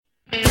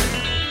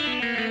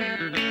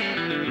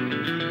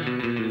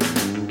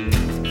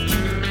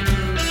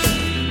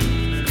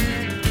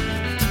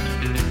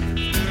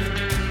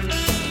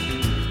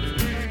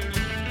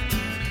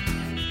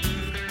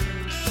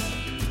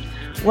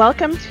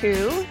Welcome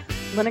to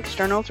Linux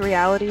Journal's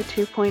Reality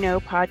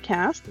 2.0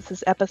 podcast. This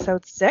is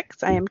episode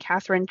 6. I am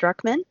Catherine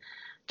Druckman,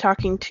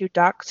 talking to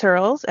Doc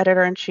Searls,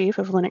 editor-in-chief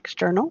of Linux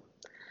Journal.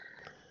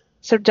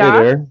 So,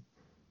 Doc,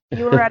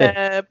 you were at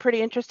a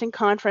pretty interesting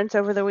conference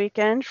over the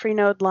weekend,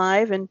 Freenode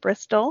Live in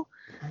Bristol,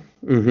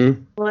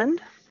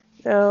 England.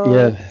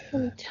 So,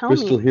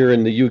 Bristol here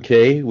in the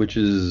UK, which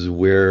is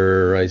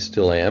where I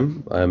still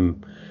am.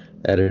 I'm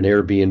at an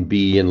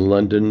Airbnb in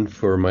London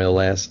for my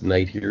last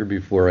night here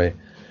before I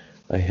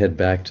head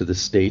back to the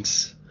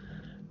States.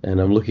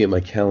 And I'm looking at my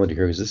calendar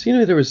here because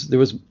there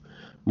was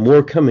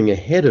more coming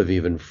ahead of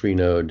even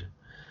Freenode.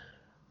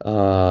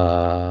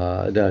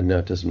 No,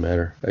 it doesn't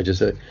matter.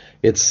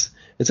 It's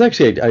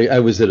actually I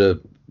was at a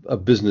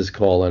business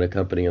call on a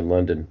company in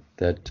London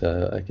that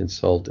I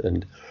consult,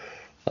 and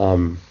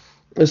a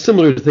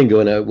similar thing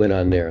went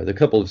on there. A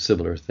couple of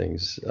similar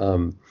things,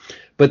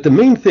 but the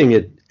main thing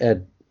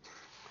at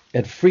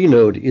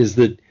Freenode is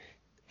that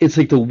it's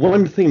like the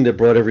one thing that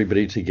brought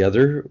everybody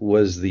together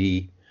was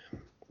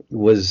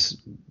Freenode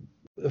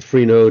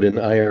and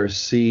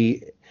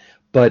IRC,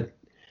 but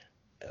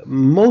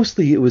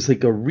mostly it was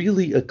like a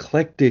really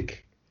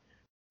eclectic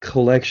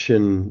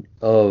collection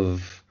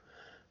of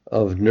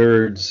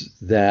nerds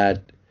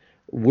that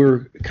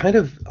were kind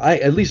of,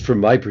 at least from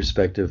my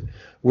perspective,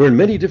 were in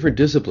many different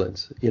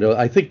disciplines.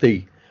 I think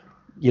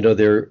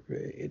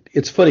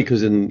it's funny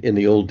because in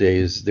the old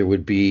days there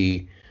would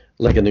be,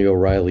 like in the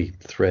O'Reilly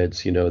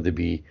threads, there'd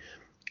be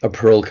a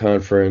Perl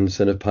conference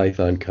and a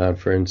Python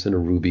conference and a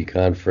Ruby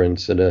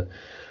conference and a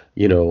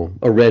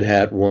Red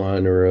Hat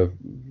one or a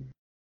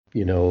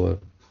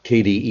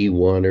KDE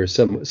one or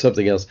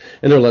something else,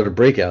 and there are a lot of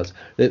breakouts.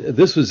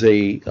 This was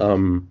a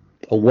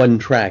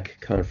one-track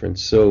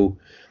conference, so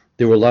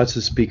there were lots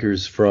of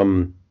speakers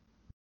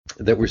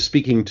that were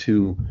speaking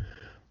to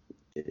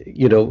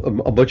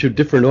a bunch of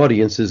different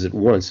audiences at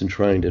once and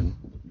trying to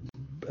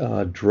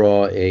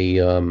draw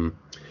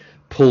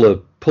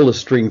pull a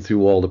string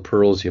through all the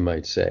pearls, you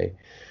might say.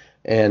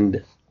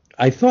 And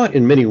I thought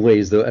in many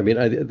ways, though, I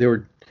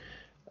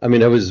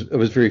was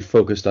very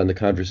focused on the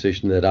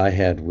conversation that I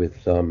had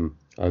with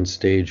on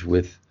stage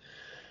with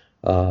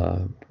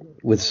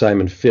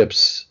Simon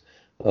Phipps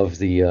of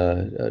the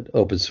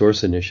Open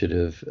Source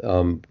Initiative,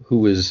 who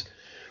was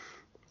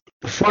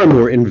far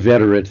more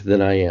inveterate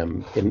than I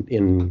am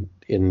in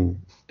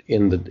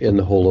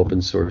the whole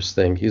open source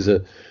thing. He's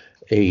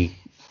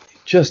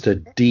just a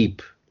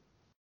deep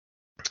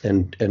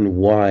and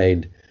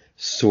wide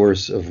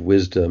source of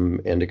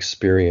wisdom and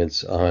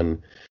experience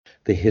on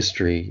the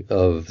history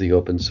of the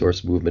open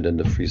source movement and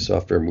the free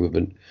software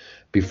movement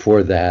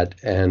before that.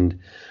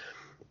 And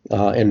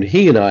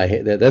he and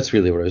I, that's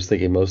really what I was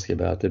thinking mostly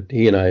about, that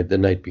he and I, the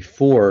night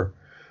before,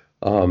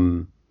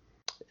 over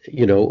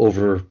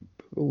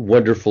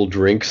wonderful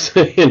drinks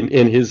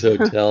in his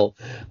hotel,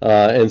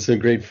 and some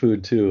great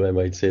food too, I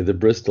might say. The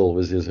Bristol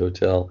was his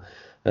hotel,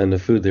 and the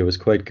food there was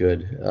quite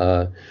good.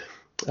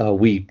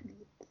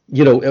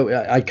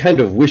 I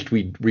kind of wished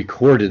we'd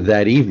recorded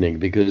that evening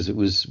because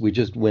we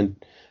just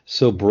went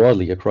so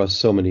broadly across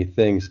so many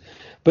things.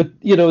 But,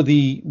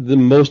 the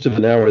most of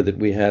an hour that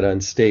we had on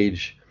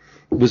stage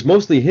was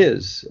mostly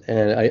his.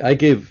 And I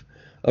gave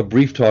a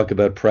brief talk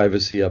about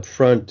privacy up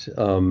front,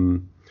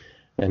 and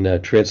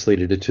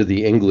translated it to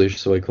the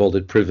English, so I called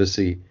it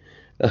privacy.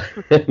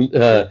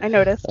 I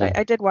noticed.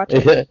 I did watch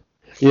it.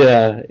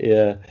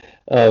 Yeah.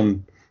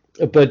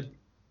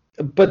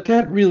 But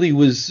that really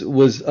was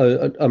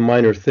a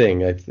minor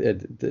thing.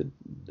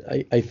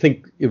 I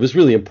think it was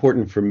really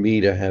important for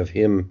me to have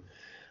him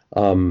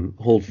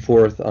hold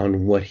forth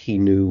on what he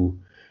knew.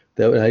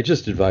 That I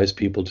just advise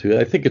people to.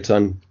 I think it's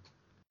on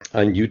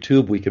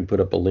YouTube. We can put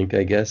up a link,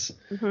 I guess.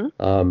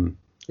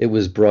 It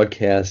was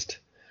broadcast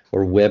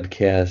or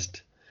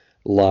webcast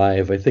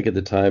live. I think at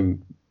the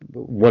time,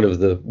 one of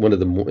the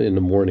in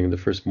the morning, the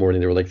first morning,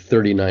 there were like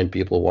 39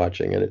 people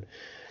watching, and it.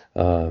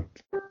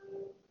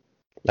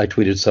 I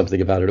tweeted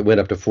something about it. It went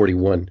up to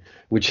 41,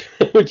 which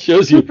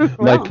shows you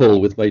my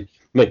pull with my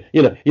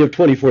you have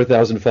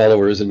 24,000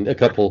 followers and a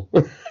couple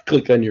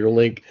click on your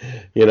link,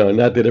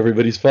 not that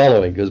everybody's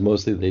following, because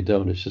mostly they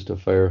don't. It's just a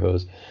fire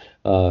hose.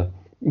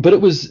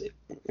 But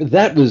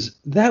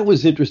that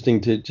was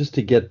interesting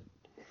to get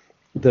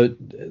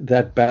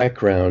that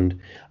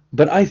background.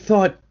 But I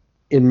thought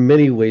in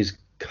many ways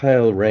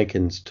Kyle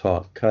Rankin's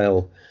talk,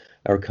 Kyle,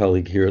 our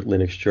colleague here at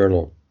Linux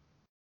Journal,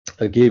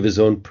 gave his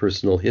own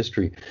personal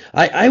history.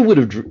 I would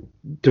have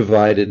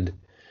divided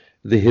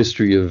the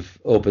history of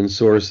open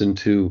source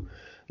into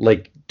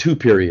like two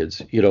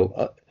periods.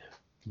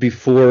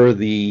 Before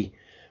the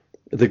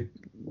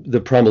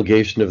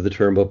promulgation of the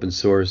term open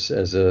source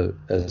as a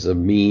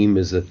meme,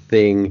 as a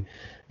thing,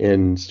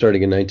 and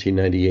starting in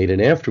 1998,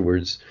 and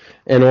afterwards,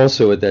 and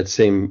also at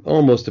that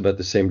almost about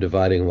the same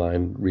dividing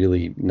line,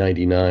 really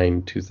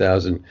 99,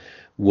 2000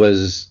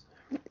 was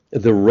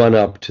the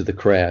run-up to the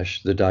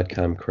crash, the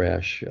dot-com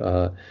crash,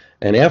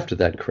 and after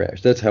that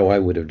crash. That's how I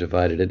would have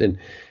divided it. And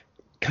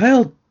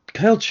Kyle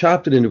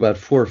chopped it into about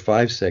 4 or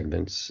 5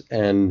 segments,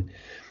 and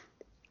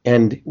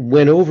and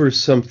went over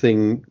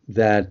something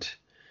that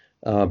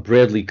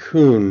Bradley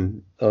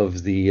Kuhn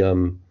of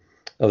the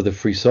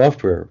Free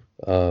Software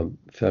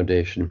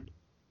Foundation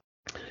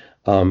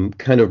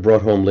kind of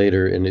brought home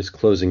later in his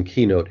closing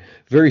keynote.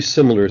 Very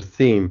similar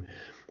theme.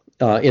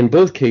 In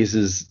both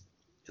cases,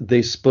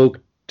 they spoke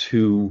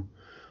to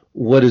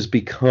what has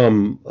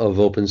become of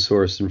open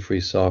source and free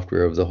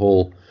software, of the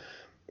whole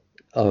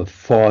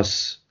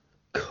FOSS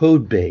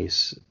code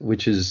base,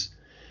 which is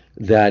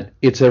that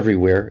it's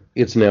everywhere,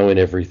 it's now in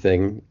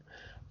everything.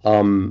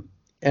 And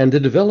the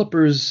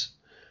developers,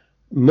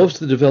 most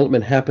of the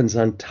development happens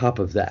on top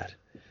of that.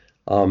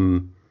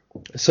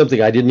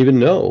 Something I didn't even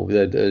know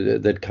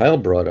that Kyle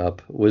brought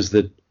up was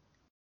that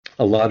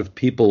a lot of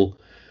people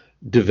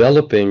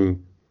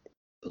developing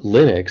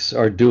Linux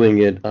are doing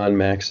it on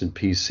Macs and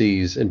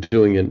PCs and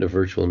doing it in a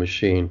virtual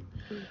machine.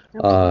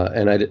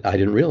 And I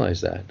didn't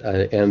realize that.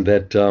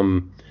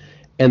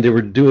 And they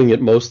were doing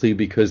it mostly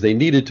because they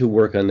needed to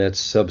work on that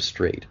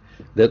substrate.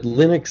 That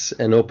Linux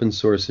and open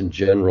source in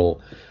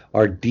general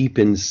are deep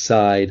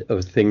inside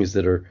of things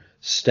that are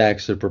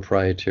stacks of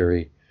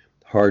proprietary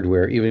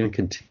hardware, even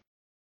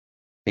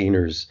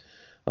containers.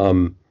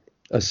 A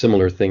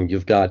similar thing.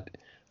 You've got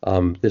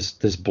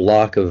this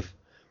block of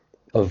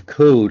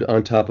code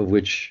on top of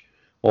which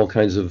all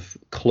kinds of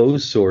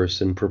closed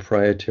source and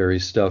proprietary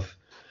stuff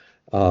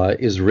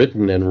is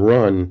written and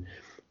run,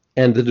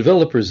 and the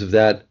developers of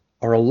that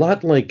are a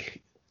lot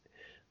like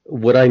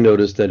what I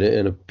noticed that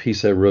in a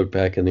piece I wrote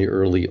back in the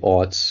early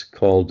aughts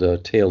called A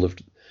Tale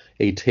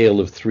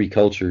of Three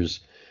Cultures.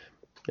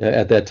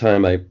 At that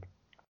time,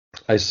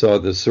 I saw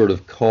the sort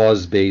of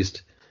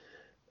cause-based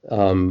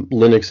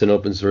Linux and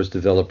open source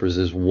developers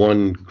as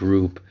one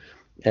group,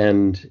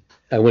 and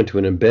I went to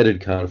an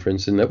embedded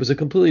conference, and that was a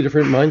completely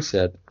different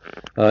mindset.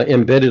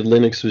 Embedded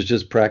Linux was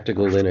just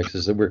practical Linux.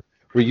 Is that we're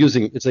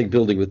using, it's like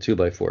building with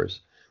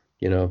 2x4s,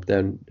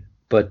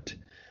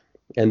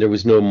 and there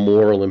was no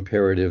moral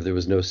imperative. There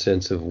was no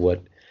sense of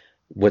what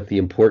the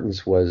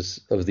importance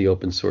was of the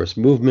open source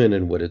movement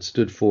and what it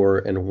stood for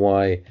and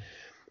why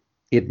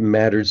it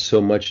mattered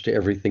so much to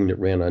everything that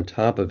ran on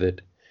top of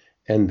it,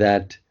 and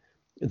that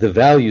the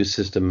value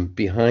system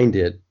behind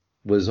it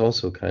was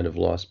also kind of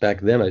lost.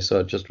 Back then I saw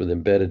it just with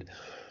embedded,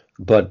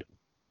 but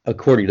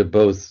according to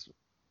both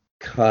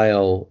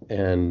Kyle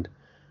and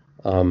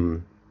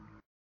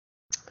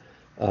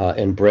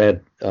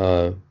Brad,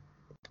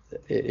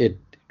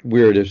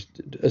 we're at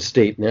a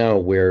state now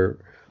where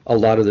a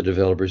lot of the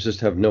developers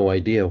just have no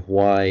idea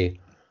why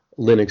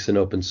Linux and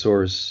open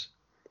source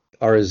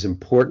are as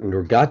important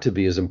or got to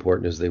be as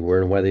important as they were,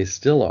 and why they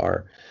still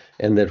are,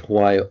 and that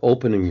why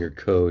opening your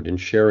code and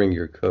sharing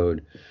your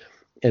code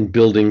and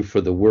building for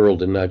the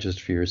world and not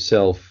just for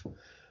yourself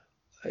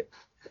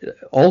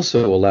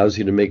also allows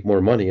you to make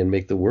more money and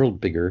make the world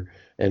bigger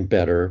and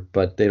better,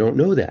 but they don't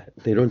know that.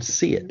 They don't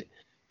see it.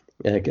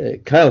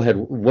 And Kyle had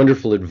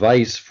wonderful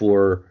advice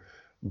for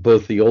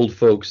both the old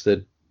folks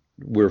that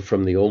were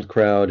from the old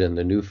crowd and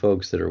the new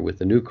folks that are with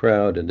the new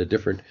crowd and the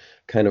different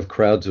kind of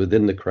crowds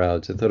within the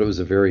crowds. I thought it was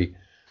a very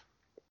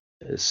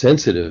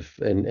sensitive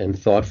and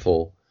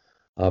thoughtful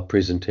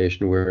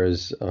presentation,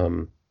 whereas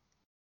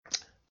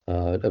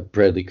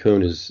Bradley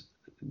Kuhn is,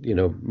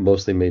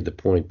 mostly made the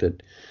point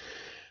that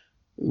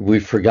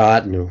we've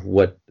forgotten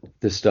what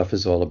this stuff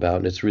is all about,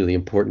 and it's really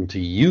important to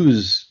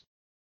use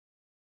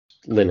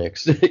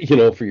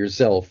Linux, for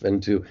yourself,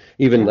 and to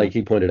even, like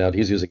he pointed out,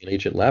 he's using an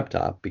ancient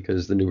laptop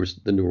because the newer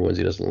ones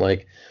he doesn't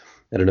like.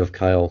 I don't know if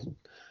Kyle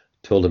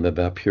told him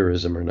about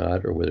purism or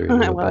not, or whether he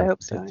knew well, I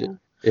hope so. it.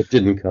 It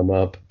didn't come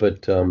up,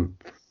 but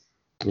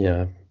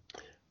yeah.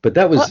 But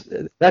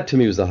that to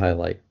me was the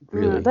highlight,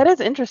 really. That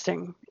is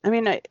interesting. I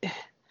mean,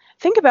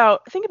 think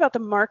about the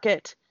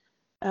market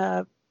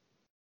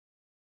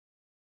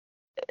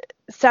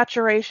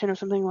saturation of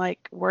something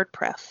like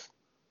WordPress.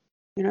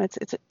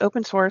 It's an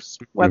open source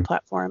web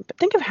platform, but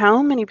think of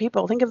how many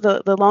people, think of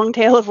the long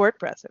tail of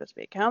WordPress, so to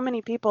speak, how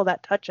many people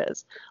that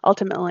touches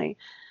ultimately,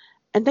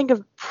 and think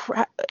of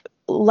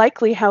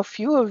likely how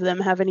few of them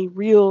have any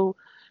real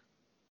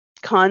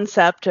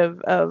concept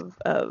of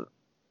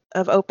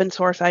open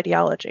source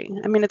ideology.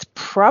 I mean, it's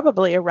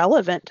probably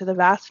irrelevant to the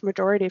vast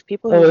majority of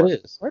people who work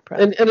with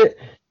WordPress.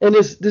 And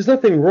there's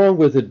nothing wrong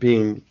with it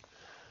being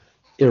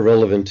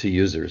irrelevant to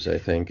users, I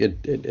think.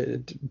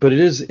 But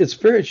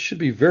it should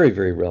be very,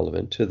 very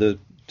relevant to the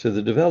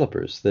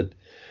developers that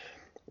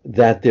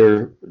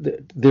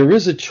there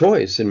is a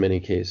choice in many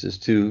cases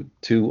to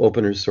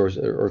open source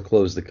or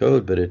close the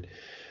code, but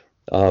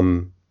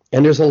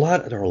and there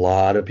are a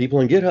lot of people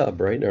on GitHub,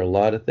 right? There are a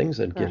lot of things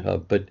on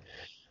GitHub, but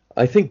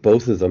I think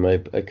both of them,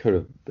 it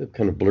kind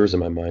of blurs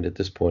in my mind at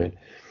this point.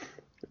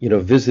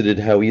 Visited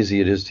how easy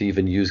it is to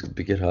even use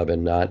GitHub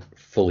and not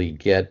fully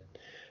get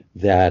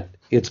that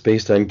it's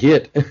based on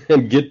Git,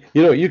 and Git,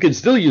 you can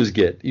still use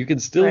Git. You can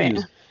still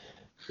use,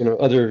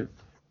 other,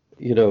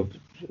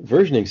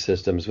 versioning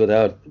systems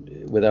without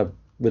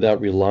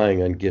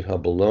relying on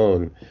GitHub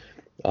alone.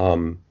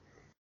 And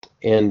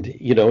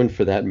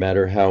for that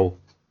matter, how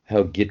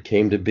Git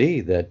came to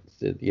be. That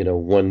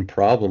one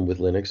problem with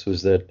Linux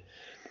was that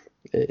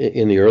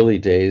in the early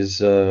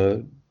days,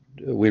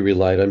 we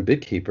relied on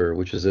BitKeeper,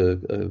 which is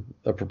a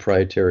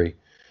proprietary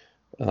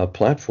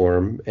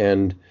platform.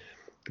 And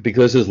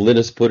because, as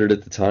Linus put it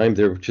at the time,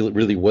 there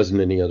really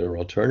wasn't any other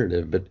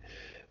alternative. But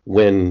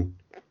when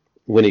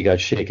he got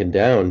shaken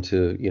down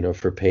to,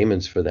 for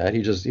payments for that,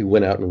 he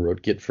went out and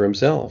wrote Git for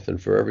himself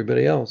and for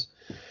everybody else.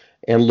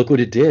 And look what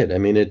it did. I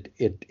mean,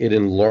 it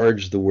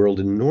enlarged the world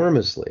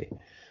enormously.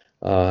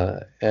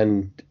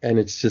 And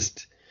it's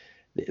just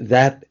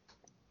that,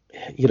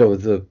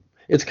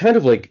 it's kind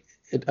of like,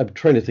 I'm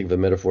trying to think of a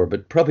metaphor,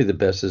 but probably the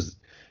best is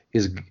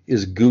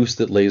goose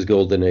that lays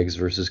golden eggs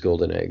versus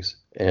golden eggs.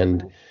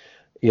 And,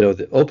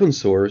 the open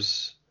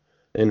source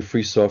and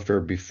free software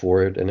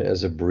before it and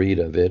as a breed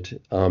of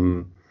it,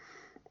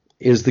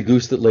 is the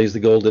goose that lays the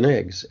golden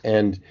eggs.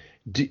 And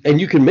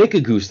you can make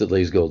a goose that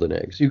lays golden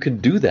eggs. You can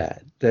do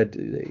that.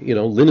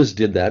 Linus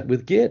did that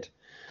with Git,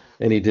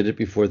 and he did it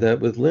before that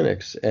with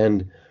Linux.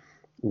 And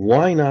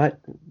why not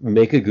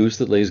make a goose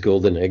that lays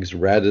golden eggs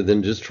rather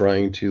than just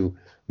trying to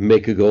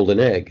make a golden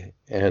egg?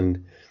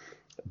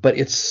 But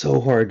it's so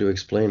hard to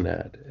explain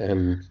that.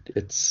 And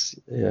it's,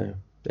 yeah.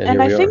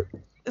 And I think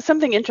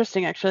something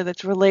interesting, actually,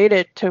 that's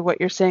related to what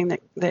you're saying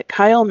that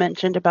Kyle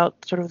mentioned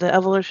about sort of the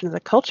evolution of the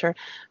culture,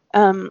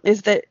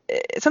 is that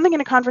something in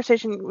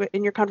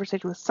your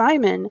conversation with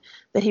Simon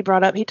that he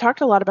brought up. He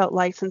talked a lot about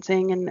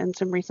licensing and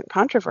some recent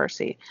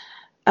controversy.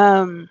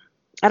 I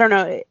don't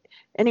know.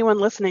 Anyone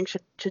listening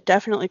should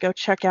definitely go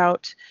check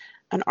out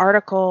an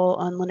article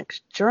on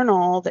Linux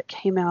Journal that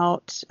came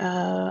out,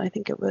 I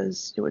think it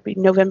would be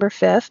November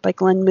 5th by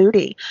Glenn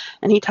Moody.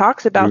 And he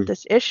talks about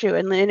this issue.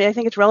 And I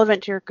think it's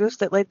relevant to your goose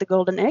that laid the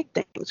golden egg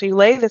thing. So you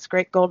lay this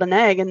great golden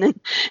egg, and then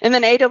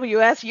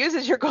AWS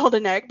uses your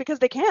golden egg because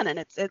they can, and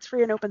it's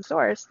free and open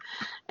source.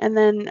 And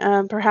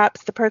then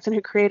perhaps the person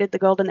who created the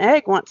golden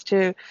egg wants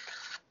to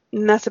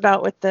mess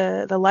about with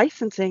the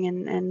licensing,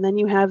 and then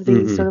you have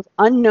these sort of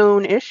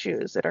unknown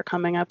issues that are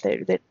coming up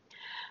that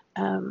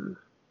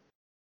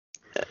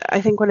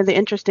I think one of the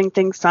interesting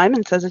things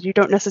Simon says is you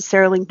don't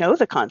necessarily know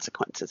the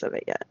consequences of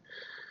it yet.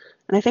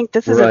 And I think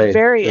this is a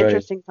very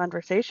interesting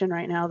conversation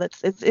right now.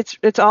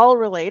 It's all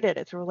related.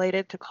 It's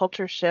related to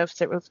culture shifts.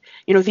 It was,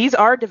 these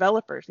are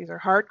developers. These are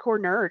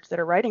hardcore nerds that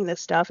are writing this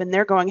stuff, and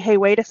they're going, hey,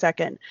 wait a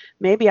second.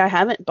 Maybe I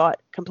haven't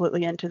bought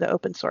completely into the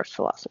open source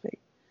philosophy.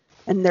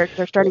 And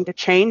they're starting to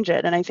change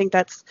it. And I think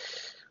that's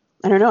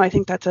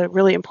a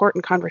really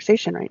important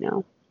conversation right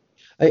now.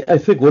 I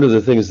think one of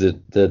the things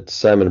that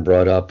Simon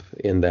brought up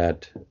in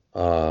that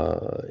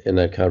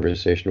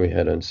conversation we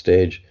had on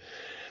stage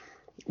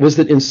was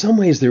that in some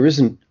ways there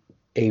isn't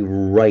a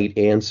right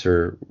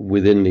answer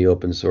within the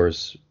open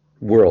source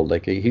world.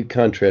 Like he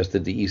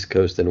contrasted the East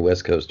Coast and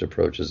West Coast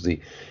approaches.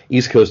 The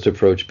East Coast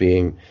approach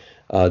being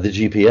the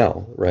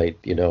GPL, right?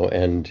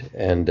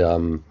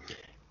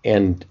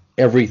 And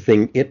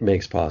everything it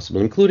makes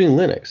possible, including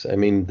Linux. I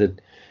mean, that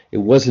it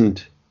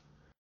wasn't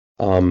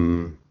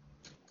an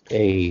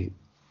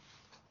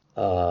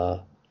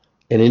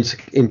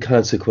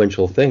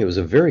inconsequential thing. It was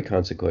a very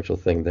consequential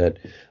thing that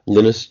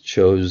Linus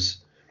chose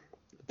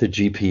the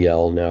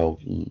GPL, now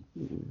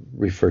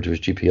referred to as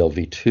GPL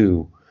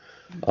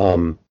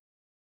v2,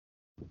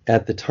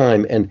 at the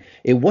time. And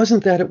it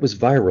wasn't that it was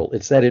viral.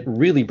 It's that it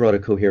really brought a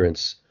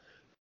coherence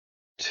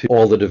to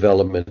all the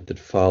development that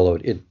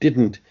followed. It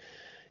didn't.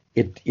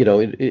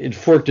 It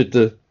forked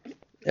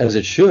as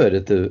it should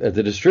at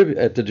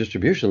the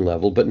distribution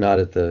level, but not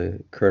at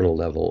the kernel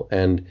level.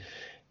 And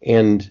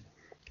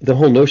the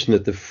whole notion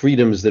that the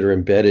freedoms that are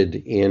embedded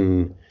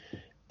in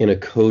a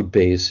code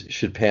base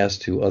should pass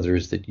to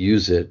others that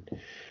use it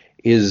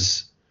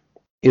is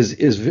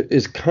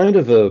kind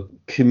of a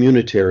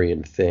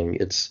communitarian thing.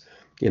 It's,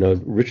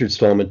 Richard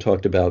Stallman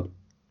talked about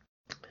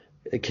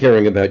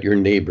caring about your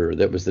neighbor.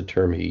 That was the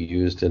term he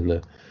used in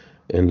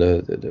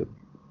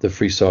the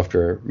Free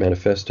Software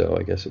Manifesto,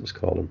 I guess it was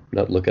called. I'm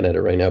not looking at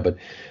it right now, but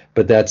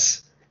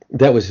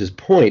that was his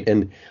point.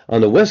 And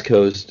on the West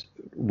Coast,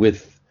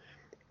 with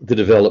the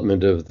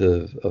development of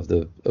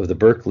the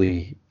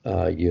Berkeley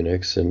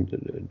Unix,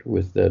 and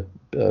with that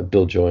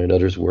Bill Joy and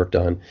others worked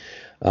on,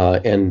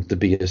 and the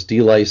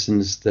BSD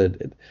license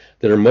that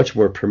are much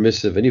more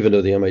permissive. And even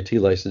though the MIT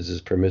license is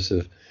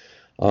permissive,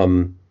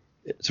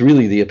 it's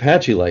really the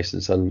Apache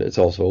license. It's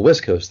also a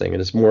West Coast thing,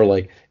 and it's more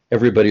like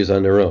everybody's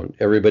on their own.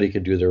 Everybody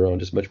can do their own.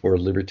 Just much more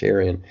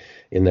libertarian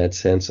in that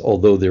sense.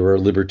 Although there are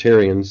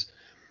libertarians,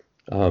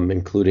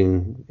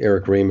 including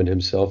Eric Raymond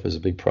himself, as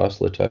a big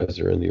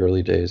proselytizer in the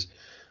early days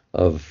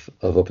of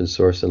open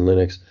source and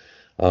Linux,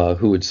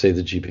 who would say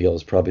the GPL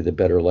is probably the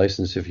better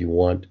license if you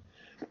want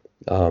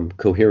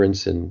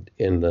coherence in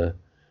the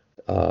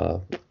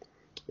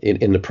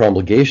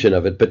promulgation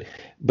of it.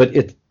 But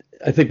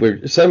I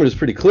think Simon is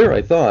pretty clear,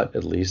 I thought,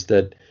 at least,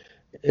 that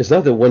it's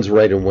not that one's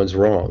right and one's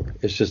wrong.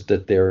 It's just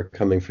that they're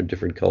coming from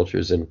different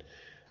cultures, and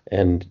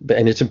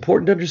it's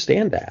important to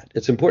understand that.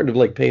 It's important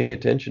to pay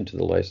attention to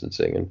the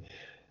licensing,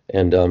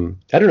 and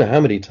I don't know how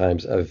many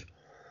times I've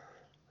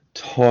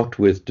talked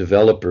with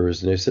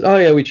developers and they said, "Oh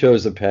yeah, we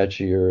chose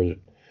Apache or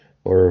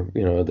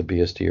the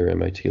BSD or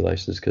MIT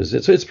license, because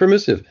it's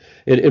permissive.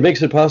 It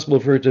makes it possible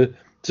for it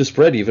to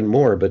spread even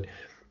more, but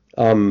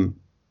um,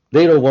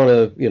 they don't want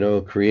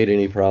to create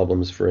any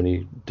problems for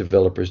any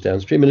developers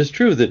downstream. And it's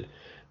true that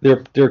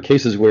there are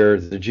cases where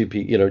the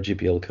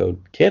GPL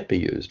code can't be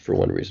used for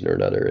one reason or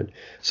another, and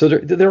so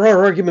there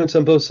are arguments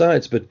on both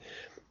sides.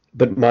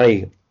 But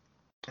my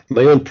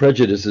own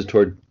prejudice is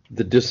toward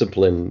the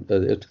discipline.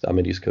 I'm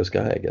an East Coast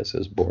guy, I guess. I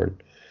was born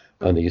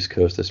on the East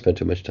Coast. I spent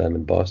too much time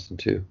in Boston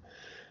too,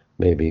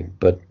 maybe.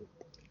 But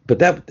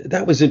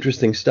that was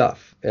interesting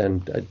stuff,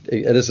 and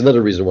it's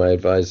another reason why I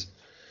advise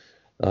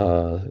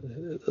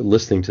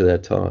listening to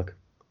that talk.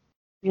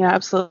 Yeah,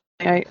 absolutely.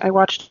 I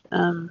watched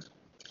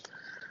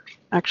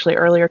actually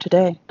earlier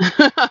today,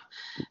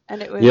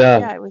 and it was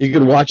yeah, it was you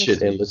can really watch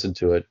it interesting. and listen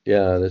to it.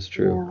 Yeah, that's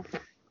true. Yeah,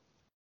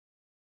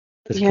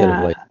 It's kind of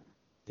yeah,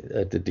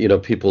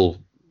 like people.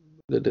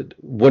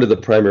 One of the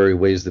primary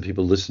ways that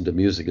people listen to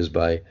music is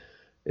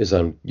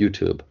on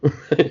YouTube.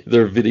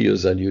 There are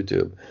videos on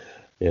YouTube,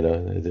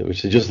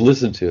 which they just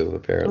listen to.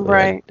 Apparently,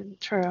 right.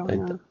 True. I,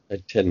 Yeah. I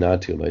tend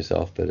not to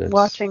myself, but it's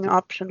Watching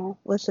optional,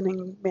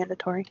 listening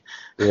mandatory.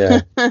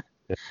 yeah.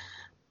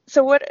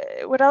 So what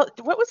else,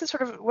 what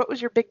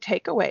was your big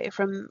takeaway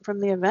from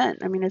the event?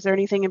 I mean, is there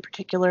anything in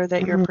particular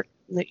that you're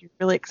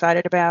really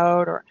excited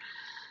about, or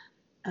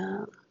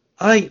um,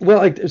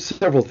 There's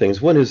several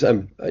things. One is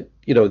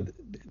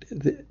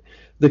the,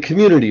 the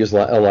community is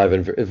alive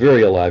and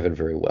very alive and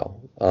very well.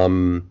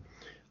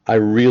 I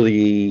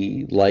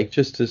really like,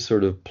 just to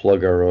sort of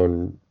plug our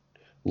own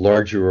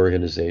larger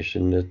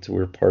organization, that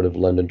we're part of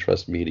London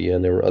Trust Media,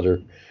 and there were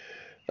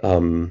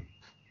um,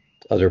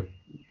 other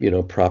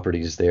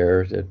properties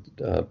there,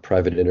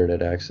 private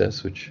internet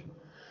access, which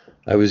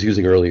I was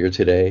using earlier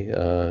today,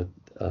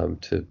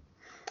 to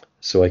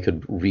so I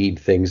could read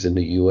things in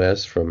the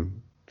U.S.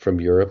 from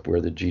Europe,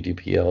 where the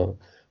GDPR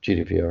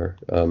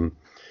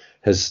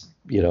has,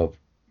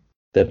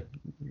 that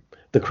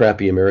the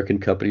crappy American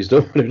companies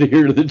don't want to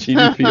adhere to the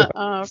GDPR.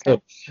 oh,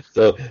 okay.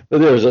 But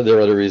there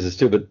are other reasons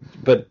too.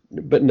 But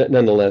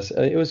nonetheless,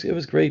 it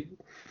was great.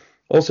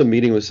 Also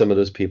meeting with some of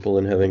those people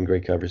and having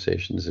great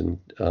conversations, and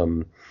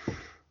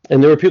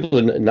there were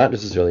people not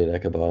necessarily in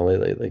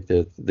Ecabal, like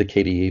the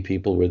KDE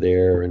people were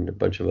there, and a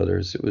bunch of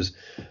others. It was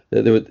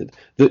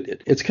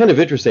it's kind of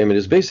interesting. I mean,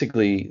 it's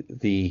basically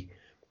the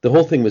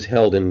whole thing was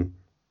held in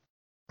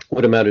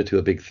what amounted to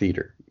a big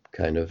theater,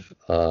 kind of.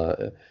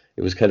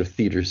 It was kind of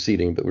theater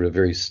seating, but with a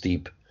very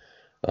steep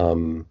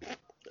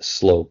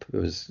slope. It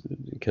was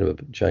kind of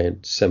a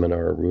giant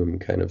seminar room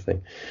kind of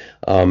thing.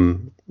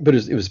 But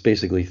it was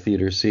basically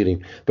theater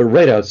seating. But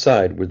right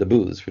outside were the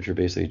booths, which are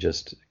basically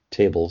just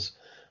tables,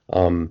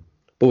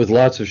 but with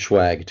lots of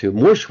swag too.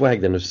 More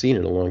swag than I've seen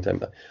in a long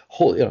time.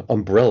 Whole,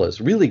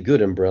 umbrellas, really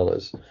good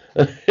umbrellas.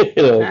 From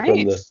the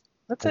Nice.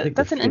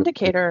 That's an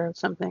indicator of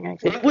something, I it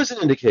think. was an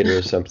indicator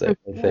of something,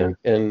 I Yeah. think,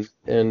 and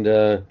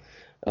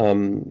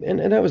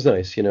that was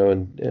nice,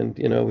 and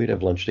we'd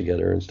have lunch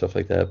together and stuff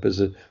like that. But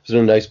it was in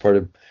a nice part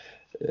of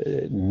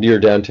near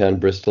downtown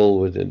Bristol,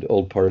 with an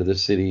old part of the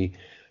city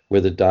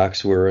where the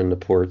docks were and the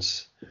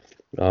ports,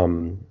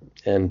 and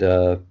and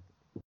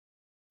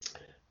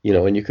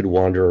you could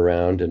wander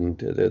around, and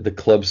the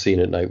club scene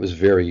at night was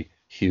very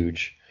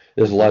huge.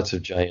 There's Mhm. lots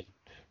of giant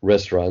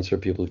restaurants where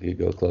people could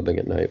go clubbing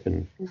at night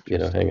and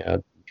Interesting. hang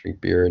out, drink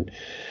beer, and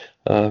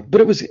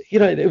but it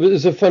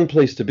was a fun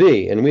place to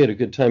be, and we had a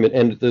good time.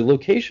 And the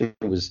location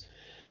was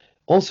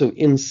also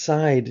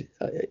inside,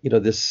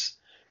 this,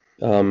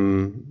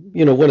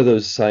 one of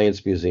those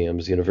science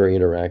museums, very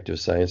interactive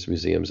science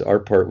museums. Our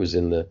part was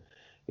in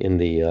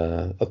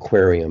the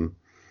aquarium,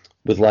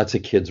 with lots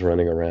of kids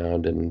running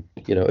around, and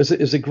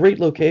it's a great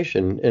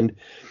location,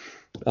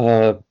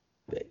 uh,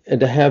 and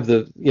to have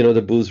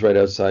the booths right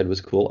outside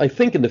was cool. I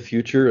think in the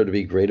future it'd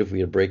be great if we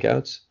had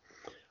breakouts,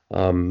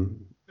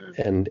 um,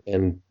 Mm.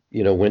 and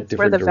went It's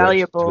where different the directions with.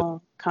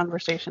 valuable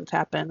conversations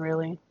happen,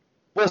 really,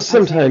 Well, I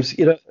think. sometimes,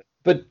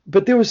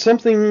 but there was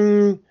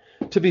something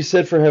to be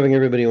said for having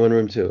everybody in one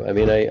room too. I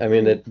mean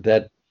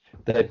Mm.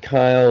 that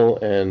Kyle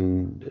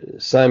and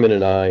Simon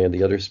and I and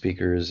the other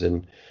speakers,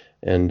 and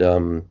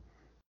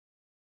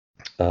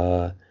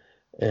uh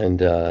and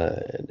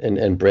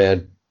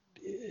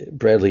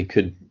Bradley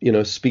could,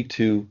 speak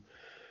to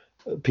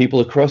people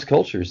across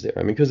cultures there.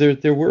 I mean, because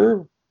there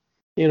were,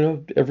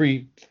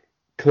 every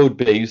code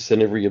base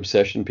and every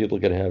obsession people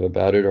can have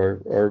about it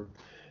are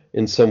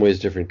in some ways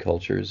different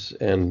cultures,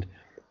 and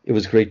it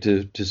was great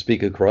to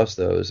speak across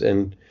those,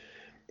 and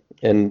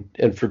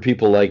for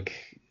people like,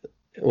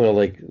 well,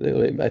 like,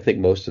 I think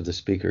most of the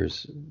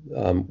speakers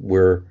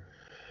were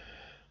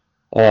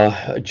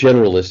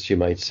generalists, you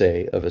might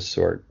say, of a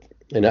sort.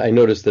 And I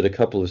noticed that a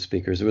couple of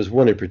speakers, there was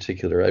one in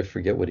particular, I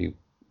forget what he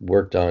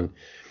worked on,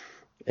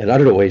 and I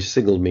don't know why he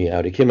singled me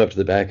out. He came up to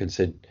the back and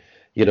said,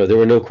 there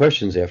were no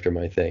questions after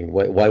my thing.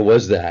 Why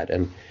was that?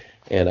 And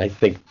I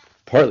think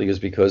partly it was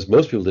because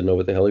most people didn't know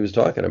what the hell he was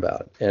talking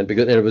about, and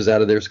it was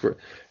out of their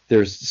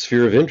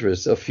sphere of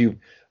interest.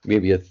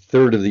 Maybe a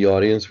third of the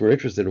audience were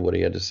interested in what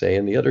he had to say,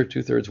 and the other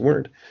two-thirds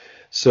weren't.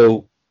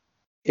 So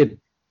it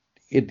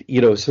so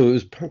it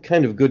was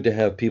kind of good to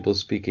have people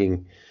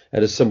speaking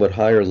at a somewhat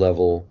higher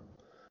level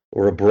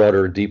or a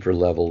broader, deeper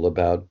level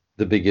about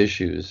the big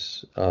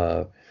issues,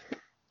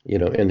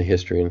 in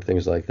history and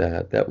things like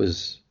that. That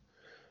was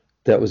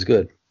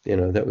good.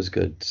 That was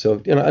good. So,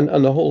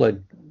 on the whole,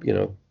 I'd,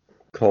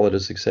 call it a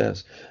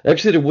success.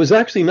 Actually, there was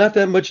actually not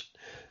that much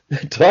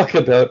talk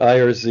about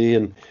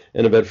IRC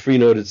and about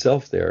Freenode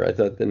itself there. I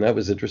thought, and that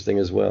was interesting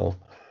as well.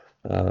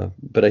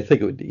 But I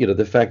think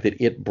the fact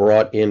that it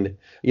brought in,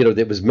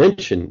 that was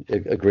mentioned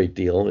a great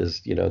deal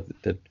is,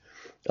 that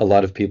a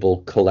lot of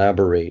people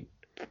collaborate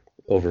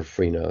over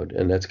Freenode,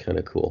 and that's kind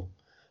of cool.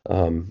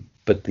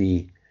 But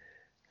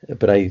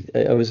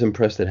I was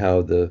impressed at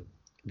how the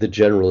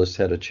generalists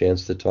had a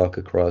chance to talk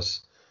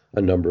across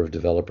a number of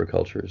developer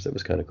cultures. That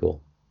was kind of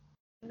cool.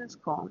 That's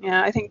cool.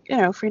 Yeah, I think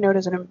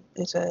Freenode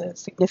is a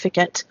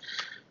significant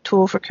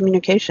tool for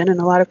communication, and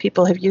a lot of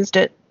people have used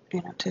it,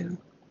 to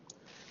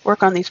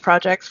work on these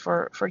projects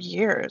for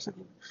years.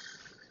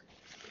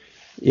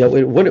 Yeah,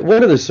 one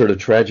of the sort of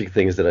tragic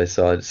things that I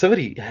saw,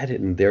 somebody had it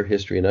in their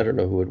history, and I don't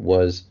know who it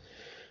was.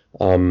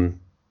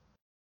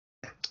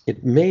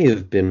 It may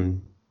have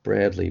been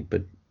Bradley,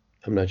 but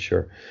I'm not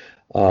sure.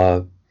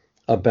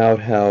 About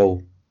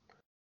how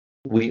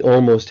we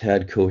almost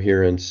had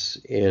coherence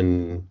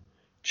in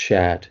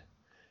chat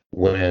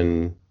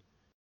when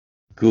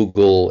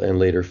Google and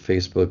later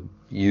Facebook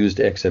used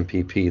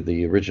XMPP,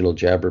 the original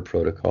Jabber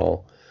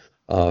protocol,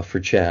 for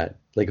chat.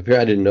 Like,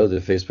 apparently, I didn't know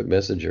that Facebook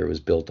Messenger was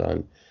built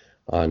on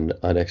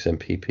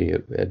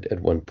XMPP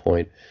at one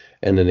point,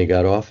 and then they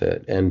got off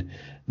it, and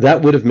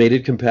that would have made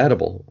it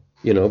compatible,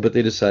 but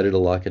they decided to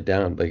lock it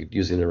down by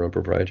using their own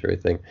proprietary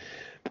thing.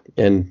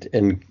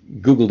 And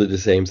Google did the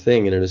same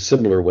thing, and in a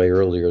similar way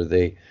earlier,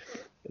 they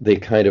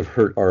kind of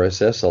hurt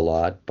RSS a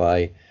lot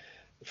by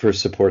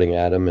first supporting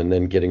Atom and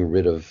then getting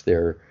rid of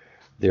their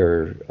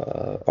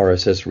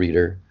RSS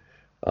reader,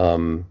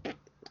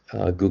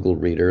 Google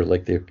Reader,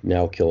 like they're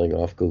now killing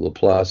off Google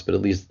Plus. But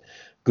at least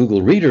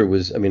Google Reader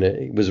was,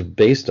 it was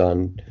based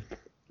on,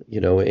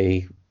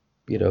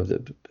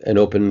 an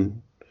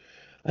open.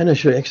 I'm not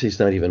sure. Actually, it's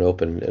not even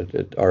open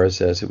at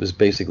RSS. It was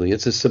basically,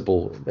 it's a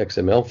simple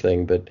XML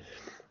thing, but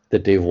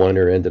that Dave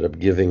Weiner ended up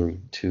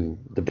giving to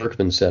the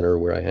Berkman Center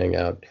where I hang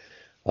out,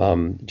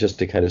 just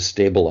to kind of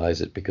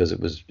stabilize it because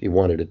he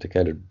wanted it to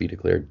kind of be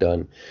declared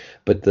done.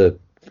 But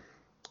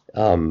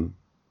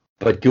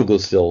but Google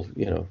still,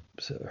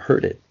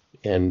 heard it,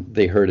 and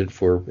they heard it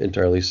for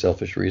entirely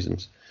selfish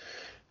reasons.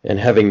 And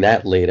having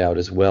that laid out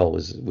as well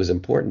was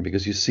important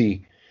because you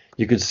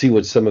could see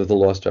what some of the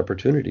lost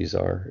opportunities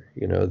are,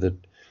 that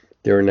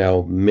there are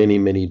now many,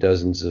 many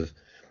dozens of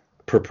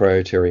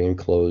proprietary and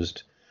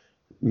closed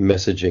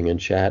messaging and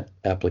chat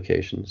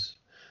applications.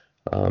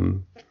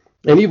 And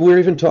we're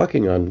even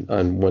talking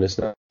on when it's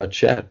not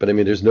chat, but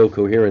there's no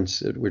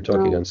coherence. We're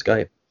talking on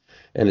Skype,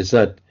 and it's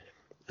not.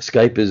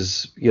 Skype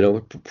is,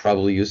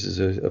 probably uses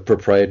a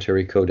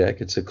proprietary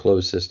codec. It's a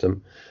closed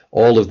system.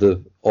 All of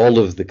the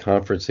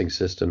conferencing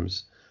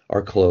systems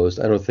are closed.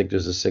 I don't think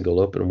there's a single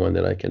open one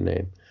that I can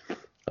name.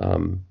 I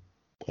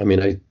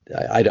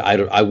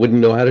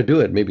wouldn't know how to do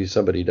it. Maybe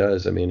somebody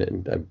does.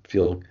 And I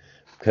feel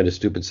kind of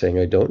stupid saying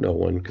I don't know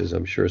one because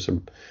I'm sure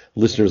some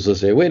listeners will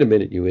say, "Wait a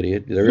minute, you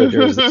idiot!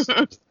 There's this."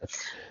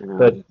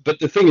 But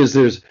the thing is,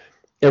 there's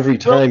every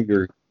time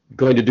you're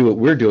going to do what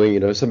we're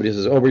doing, somebody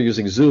says, "Oh, we're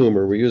using Zoom,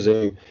 or we're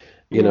using,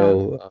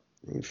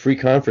 free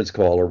conference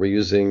call, or we're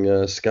using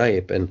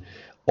Skype," and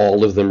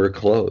all of them are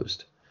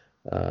closed.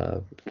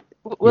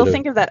 We'll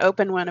think of that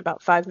open one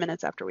about 5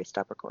 minutes after we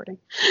stop recording.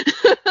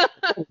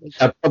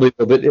 I probably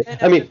will, but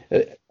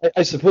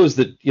I suppose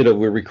that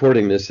we're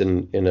recording this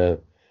in a,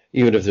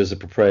 even if there's a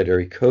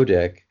proprietary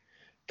codec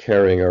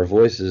carrying our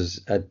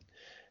voices,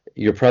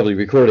 you're probably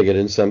recording it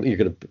in some. You're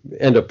going to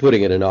end up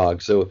putting it in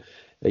OGG, so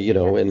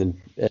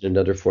and in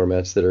other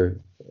formats that are,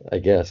 I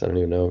guess, I don't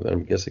even know.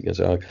 I'm guessing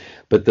it's OGG,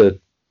 but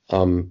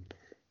and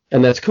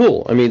that's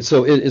cool.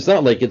 So it's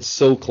not like it's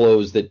so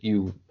closed that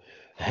you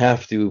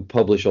have to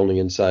publish only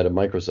inside a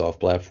Microsoft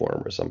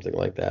platform or something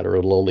like that, or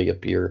it'll only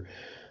appear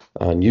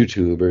on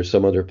YouTube or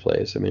some other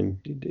place.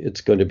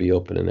 It's going to be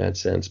open in that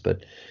sense,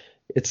 but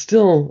it's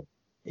still,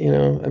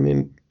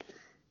 we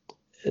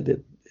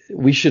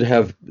should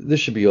have, this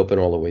should be open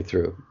all the way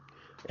through.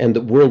 And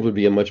the world would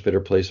be a much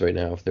better place right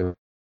now if there were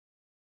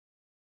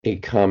a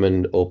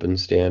common open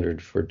standard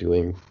for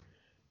doing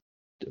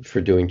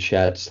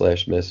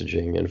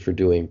chat/messaging and for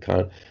doing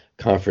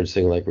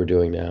conferencing like we're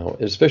doing now,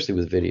 especially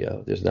with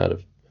video.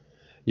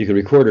 You can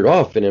record it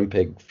off in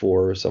MPEG-4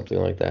 or something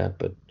like that,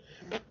 but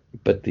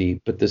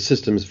the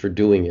systems for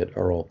doing it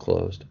are all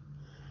closed.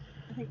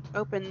 I think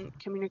open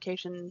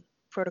communication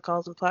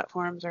protocols and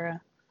platforms are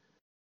a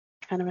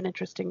kind of an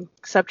interesting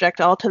subject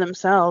all to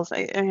themselves.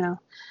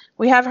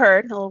 We have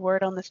heard a little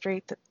word on the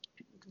street that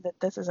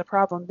this is a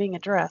problem being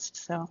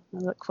addressed. So I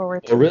look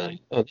forward to. Oh,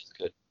 really? Oh, that's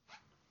good.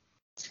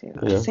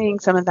 Seeing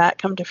some of that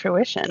come to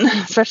fruition,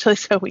 especially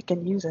so we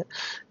can use it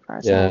for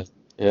ourselves.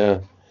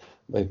 Yeah.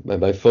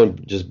 My phone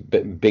just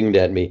binged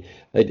at me.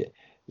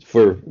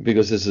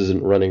 Because this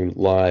isn't running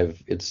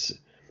live, it's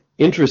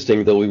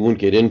interesting, though we won't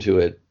get into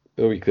it,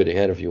 or we could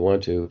ahead if you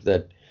want to,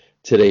 that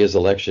today is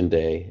election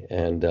day,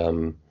 and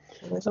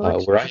It is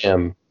election where I day.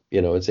 am,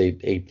 it's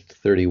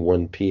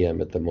 8:31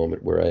 p.m. at the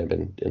moment where I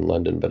am in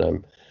London, but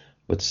I'm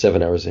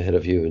 7 hours ahead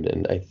of you,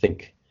 and I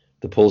think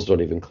the polls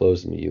don't even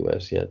close in the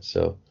U.S. yet,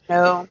 so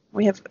No,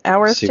 we have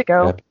hours see to what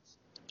go. happens.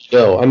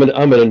 No, I'm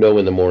gonna know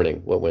in the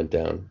morning what went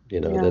down.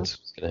 Yeah. That's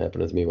what's gonna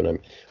happen with me when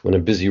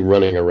I'm busy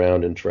running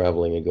around and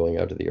traveling and going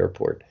out to the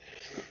airport.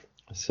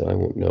 So I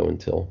won't know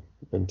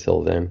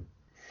until then.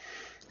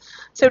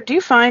 So do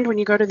you find when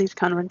you go to these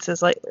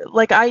conferences,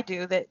 like I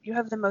do, that you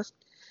have the most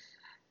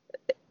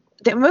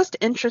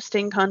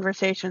interesting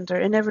conversations are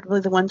inevitably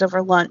the ones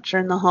over lunch or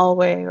in the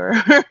hallway, or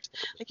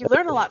like you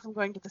learn a lot from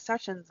going to the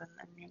sessions, and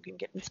you can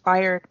get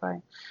inspired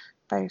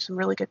by some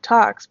really good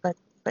talks, but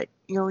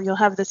you'll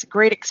have this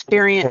great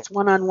experience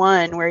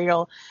one-on-one where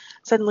you'll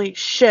suddenly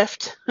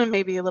shift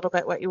maybe a little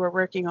bit what you were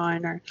working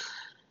on, or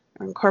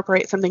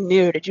incorporate something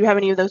new. Did you have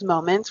any of those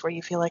moments where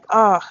you feel like,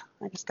 oh,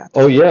 I just got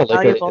Oh this yeah,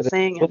 valuable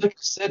thing? well, And like I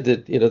said,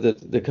 that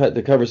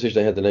the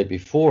conversation I had the night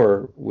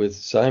before with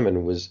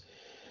Simon was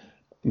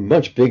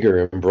much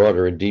bigger and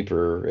broader and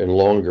deeper and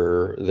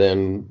longer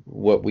than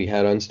what we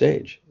had on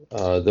stage.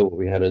 Though what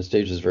we had on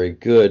stage is very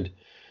good.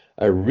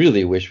 I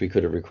really wish we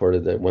could have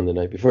recorded that one the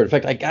night before. In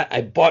fact,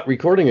 I bought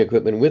recording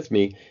equipment with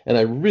me, and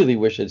I really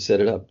wish I'd set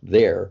it up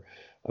there.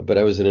 But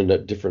I was in a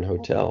different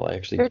hotel.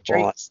 your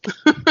dreams.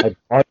 I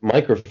bought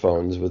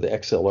microphones with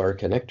XLR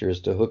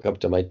connectors to hook up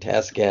to my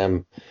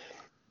Tascam,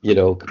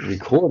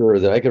 recorder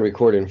that I can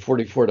record in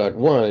 44.1,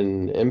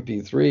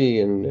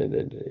 MP3, and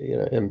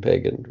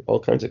MPEG and all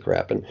kinds of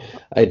crap. And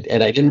I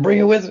didn't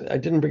bring I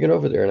didn't bring it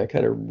over there, and I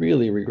kind of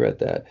really regret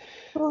that.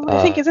 Well,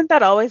 I think Uh, isn't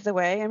that always the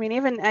way? I mean,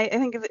 even I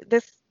think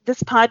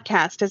this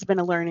podcast has been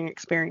a learning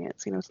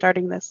experience.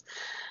 Starting this,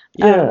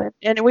 yeah,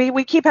 and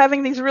we keep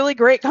having these really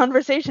great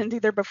conversations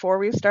either before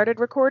we've started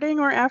recording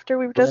or after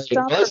we've just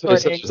right. stopped Well, that's what I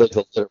said. recording. Just like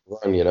to let it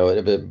run,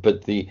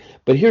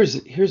 but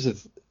here's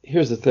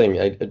the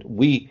thing.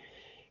 We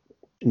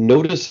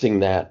noticing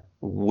that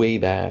way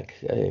back,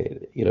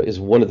 is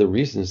one of the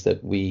reasons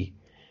that we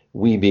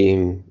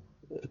being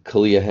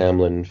Kalia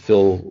Hamlin,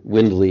 Phil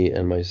Windley,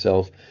 and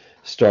myself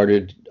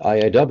started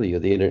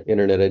IIW, the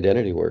Internet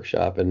Identity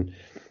Workshop, and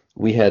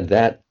we had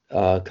that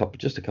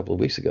just a couple of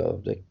weeks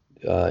ago,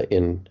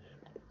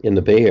 in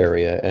the Bay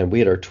Area, and we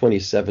had our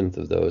 27th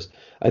of those.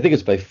 I think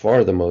it's by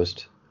far the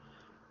most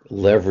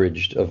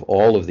leveraged of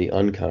all of the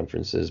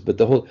unconferences. But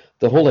the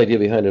whole idea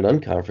behind an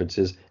unconference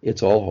is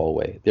it's all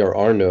hallway. There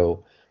are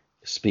no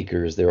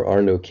speakers, there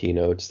are no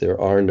keynotes, there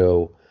are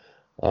no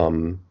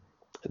um,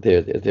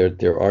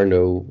 there are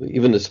no,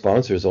 even the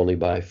sponsors only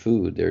buy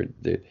food.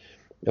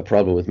 A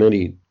problem with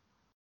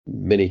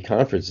many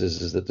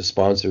conferences is that the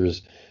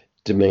sponsors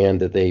demand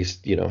that they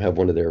have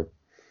one of their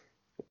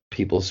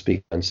people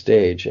speak on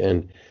stage,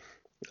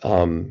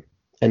 um,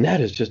 and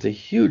that is just a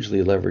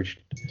hugely leveraged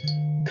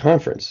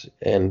conference.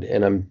 And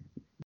I'm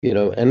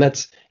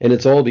and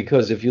it's all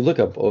because if you look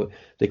up,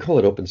 they call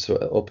it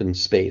open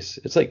space.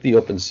 It's like the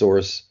open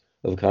source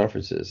of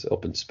conferences,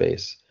 open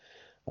space.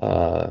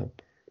 Uh,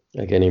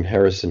 a guy named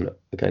Harrison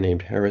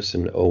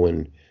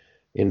Owen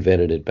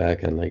invented it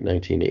back in like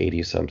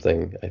 1980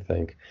 something, I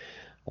think.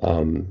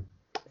 Um,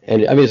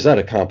 and I mean, it's not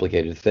a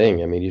complicated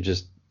thing. I mean,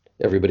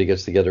 everybody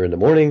gets together in the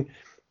morning.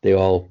 They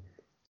all,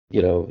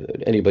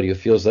 anybody who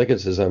feels like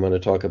it says, I'm going to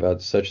talk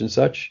about such and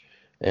such,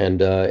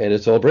 and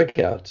it's all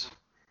breakouts.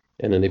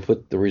 And then they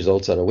put the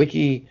results on a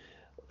wiki,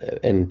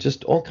 and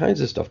just all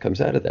kinds of stuff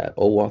comes out of that.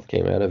 OAuth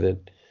came out of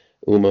it.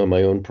 UMA,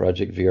 my own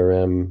project,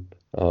 VRM,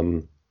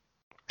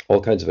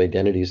 all kinds of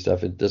identity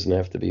stuff. It doesn't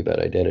have to be about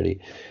identity.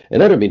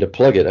 And I don't mean to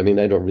plug it. I mean,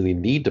 I don't really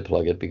need to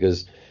plug it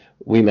because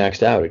we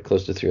maxed out at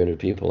close to 300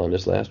 people on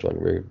this last one.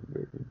 We're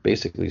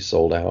basically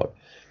sold out.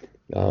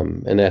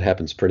 And that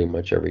happens pretty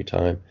much every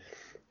time.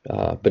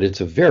 But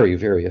it's a very,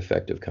 very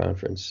effective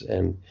conference.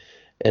 And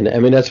I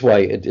mean, that's why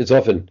it's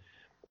often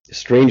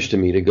strange to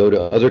me to go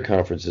to other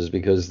conferences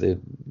because they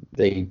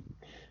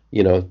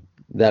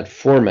that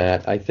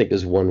format I think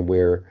is one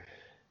where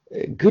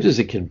good as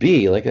it can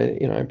be, like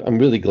I'm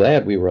really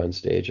glad we were on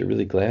stage. I'm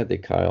really glad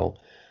that Kyle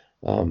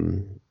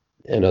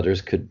and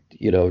others could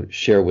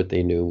share what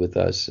they knew with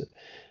us.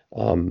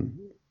 Um,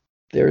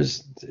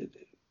 there's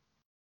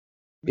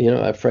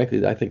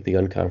frankly I think the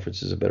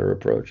unconference is a better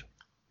approach.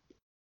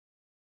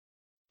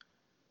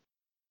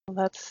 Well,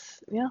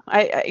 that's yeah.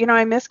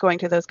 I miss going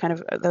to those kind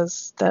of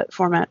that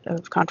format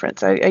of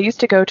conference. I used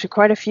to go to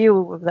quite a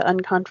few of the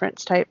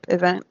unconference type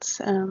events.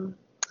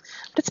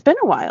 But it's been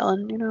a while,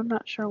 and I'm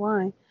not sure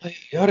why.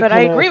 You ought to But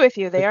I come agree out. with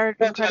you; they are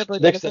incredibly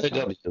Next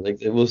beneficial. IW. Like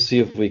we'll see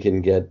if we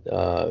can get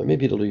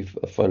maybe it'll be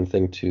a fun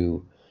thing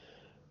to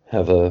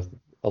have a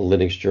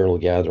Linux journal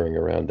gathering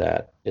around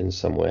that in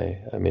some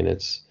way. I mean,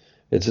 it's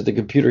at the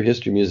Computer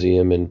History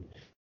Museum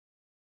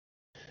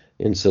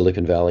in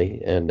Silicon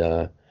Valley, and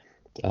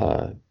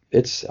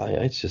it's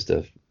just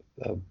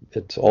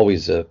it's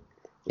always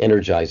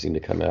energizing to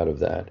come out of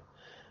that.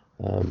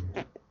 Um,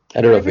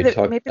 I don't know if Maybe we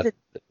talked about.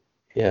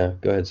 Yeah,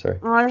 go ahead. Sorry.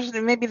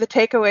 Well, maybe the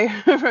takeaway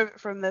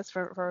from this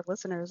for our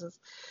listeners is,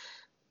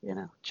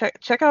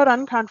 check out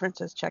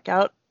unconferences, check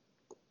out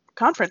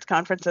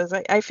conferences.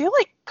 I feel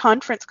like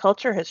conference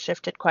culture has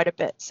shifted quite a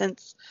bit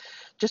since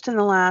just in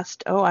the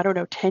last, I don't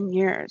know, 10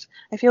 years.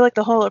 I feel like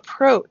the whole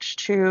approach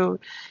to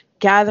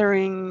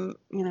gathering,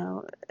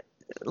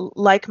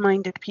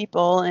 like-minded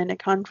people in a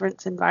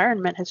conference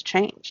environment has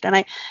changed.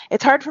 And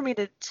it's hard for me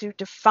to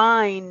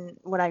define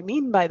what I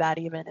mean by that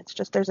even. It's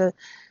just there's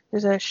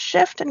a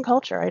shift in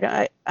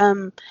culture.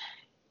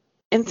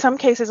 In some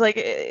cases, like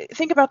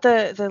think about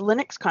the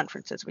Linux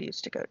conferences we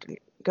used to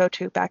go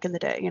to back in the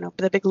day,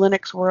 the big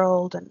Linux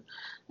world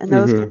and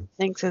those kind Hmm. of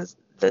things is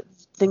the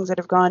things that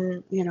have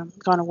gone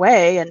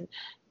away and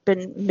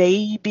been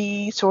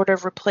maybe sort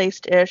of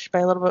replaced-ish by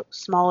a little bit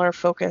smaller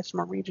focus,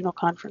 more regional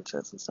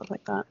conferences and stuff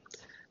like that.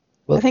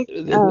 I Well, think,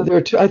 there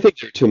are I think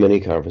there are too many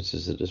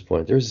conferences at this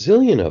point. There's a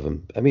zillion of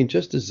them. I mean,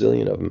 just a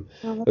zillion of them.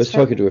 well, I that's was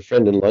fair. talking to a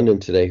friend in London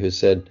today who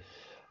said,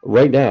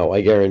 right now,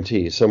 I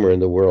guarantee somewhere in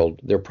the world,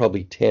 there are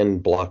probably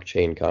 10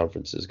 blockchain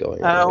conferences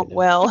going on Oh, right now.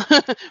 well,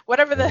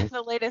 whatever Uh-huh.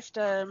 the latest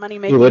Yeah,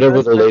 money-making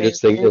whatever the buzzword latest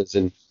is, thing yeah, is,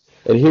 and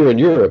here in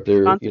Europe,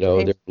 sponsored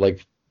there page. are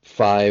like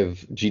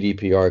 5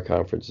 GDPR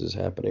conferences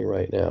happening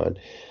right now, and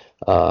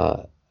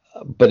uh,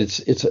 but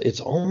it's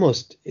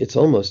almost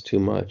too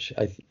much.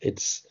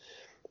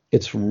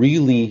 It's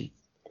really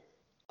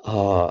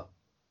uh,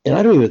 and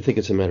I don't even think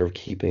it's a matter of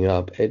keeping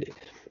up. I,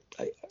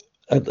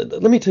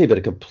 let me tell you about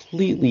a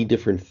completely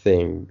different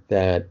thing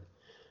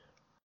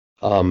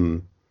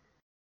um,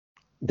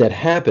 that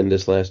happened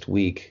this last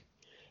week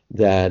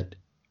that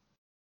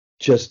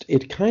just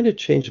it kind of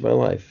changed my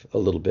life a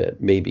little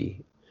bit,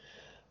 maybe.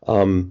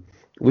 Um,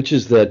 which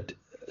is that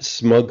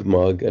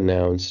SmugMug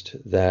announced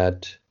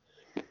that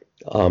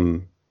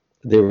um,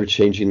 they were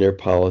changing their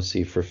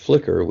policy for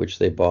Flickr, which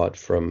they bought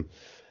from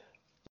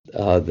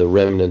the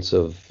remnants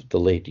of the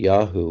late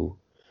Yahoo.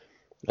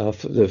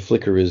 The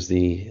Flickr is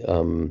the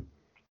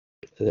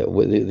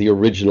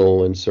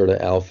original and sort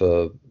of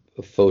alpha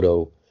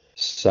photo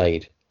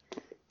site,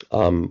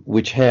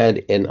 which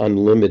had an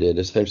unlimited,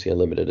 essentially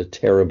unlimited, a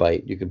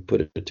terabyte. You could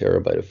put a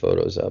terabyte of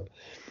photos up.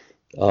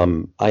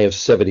 I have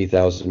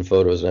 70,000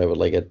 photos, and I would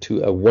like a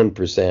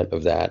 1%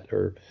 of that,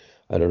 or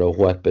I don't know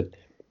what, but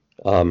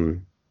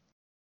um,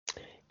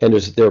 and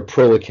there are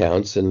pro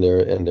accounts, and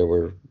there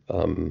were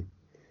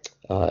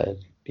uh,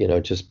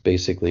 just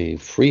basically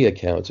free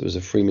accounts. It was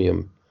a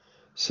freemium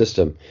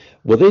system.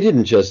 Well, they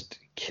didn't just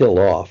kill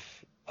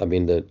off. I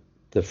mean,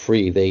 the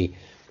free.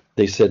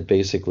 They said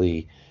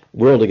basically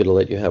we're only going to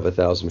let you have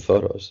 1,000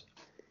 photos,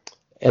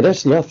 and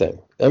that's nothing.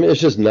 I mean, it's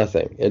just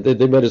nothing. And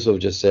they might as well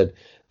have just said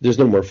there's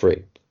no more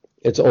free.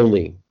 It's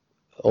only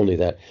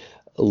that.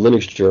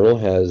 Linux Journal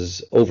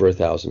has over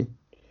 1,000.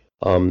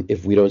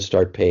 If we don't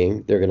start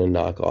paying, they're going to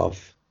knock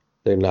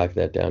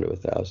that down to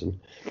 1,000.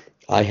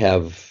 I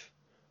have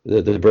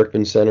the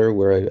Berkman Center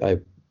where I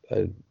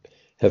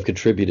have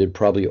contributed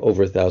probably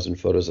over 1,000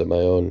 photos of my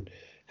own,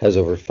 has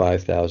over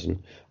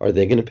 5,000. Are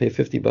they going to pay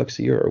 $50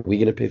 a year? Are we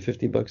going to pay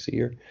 $50 a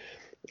year?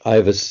 I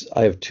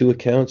have two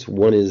accounts.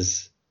 One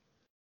is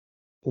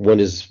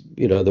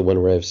the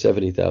one where I have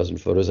 70,000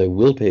 photos. I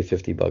will pay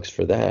 $50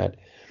 for that.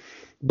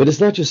 But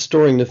it's not just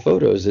storing the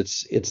photos,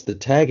 it's the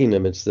tagging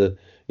them, it's the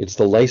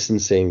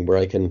licensing where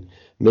I can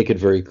make it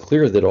very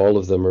clear that all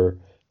of them are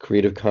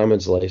Creative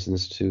Commons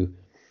licensed to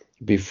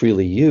be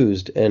freely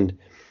used, and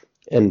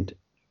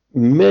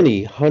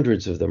many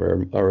hundreds of them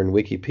are in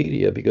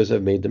Wikipedia because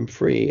I've made them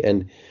free.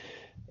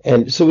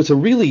 And so it's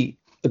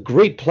a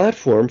great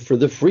platform for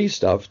the free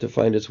stuff to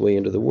find its way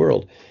into the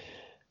world.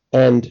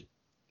 And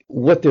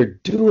what they're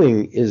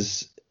doing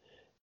is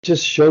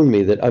just shown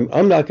me that I'm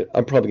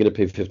probably going to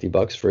pay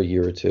 $50 for a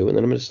year or two, and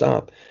then I'm going to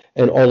stop,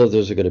 and all of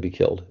those are going to be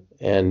killed.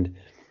 And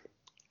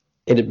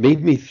it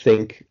made me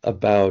think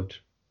about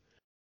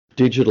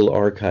digital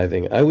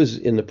archiving. I was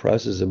in the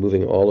process of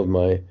moving all of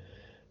my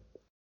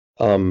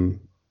um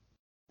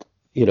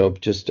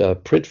just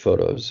print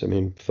photos. I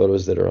mean,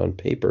 photos that are on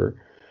paper,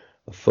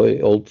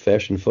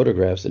 old-fashioned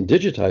photographs, and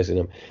digitizing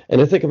them.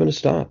 And I think I'm going to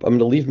stop. I'm going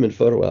to leave them in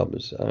photo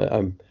albums.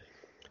 I'm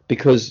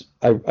Because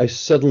I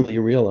suddenly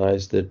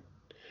realized that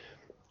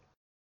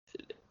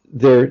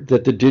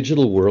the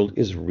digital world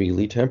is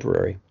really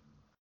temporary.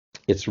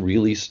 It's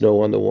really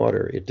snow on the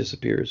water. It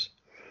disappears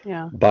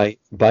Yeah.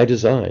 by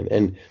design.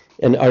 And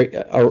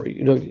our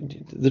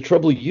the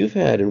trouble you've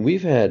had and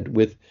we've had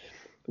with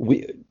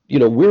we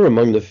we're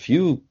among the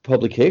few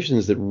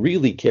publications that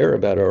really care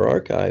about our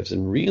archives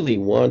and really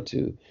want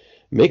to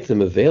make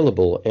them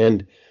available.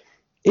 And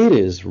it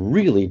is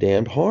really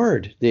damn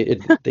hard.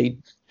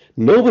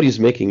 Nobody's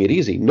making it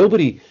easy.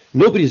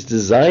 Nobody's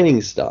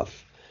designing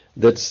stuff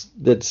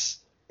that's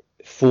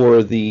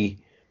for the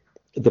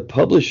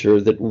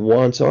publisher that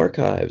wants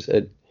archives.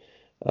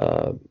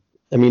 Uh,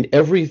 I mean,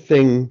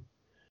 everything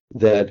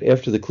that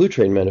after the Clue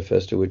Train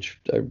Manifesto, which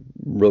I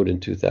wrote in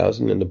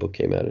 2000, and the book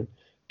came out in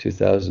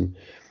 2000,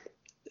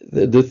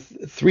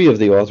 three of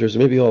the authors,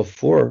 maybe all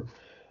four,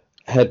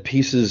 had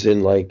pieces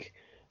in like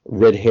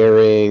red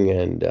herring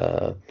and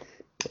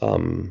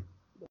um,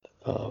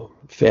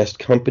 Fast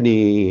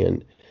Company,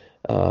 and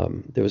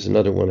there was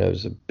another one. I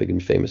was big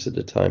and famous at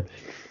the time.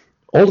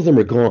 All of them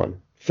are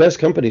gone. Fast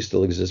Company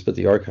still exists, but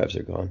the archives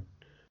are gone.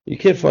 You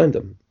can't find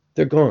them.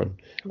 They're gone.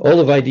 All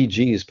of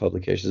IDG's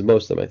publications,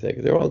 most of them, I think,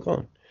 they're all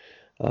gone.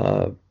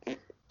 Uh,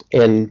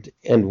 and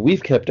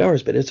we've kept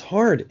ours, but it's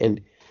hard.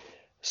 And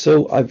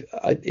so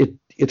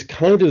it's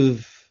kind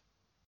of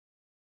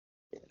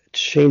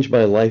changed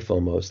my life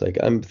almost. Like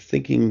I'm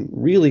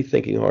really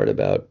thinking hard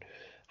about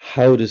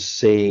how to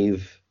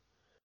save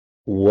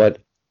what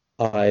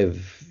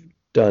I've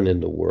done in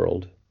the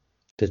world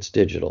that's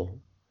digital.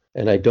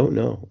 And I don't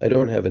know. I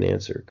don't have an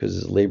answer because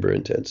it's labor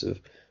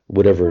intensive,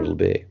 whatever it'll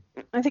be.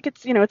 I think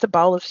it's a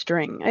ball of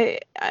string.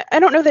 I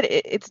don't know that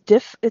it's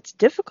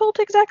difficult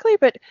exactly,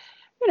 but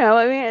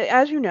I mean,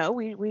 as you know,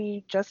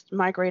 we just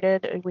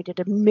migrated. We did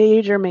a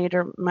major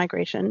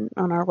migration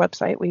on our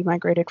website. We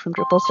migrated from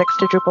Drupal 6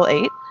 to Drupal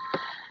 8,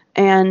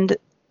 and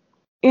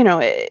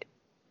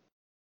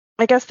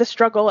I guess the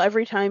struggle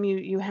every time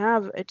you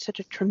have such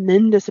a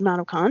tremendous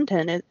amount of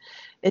content,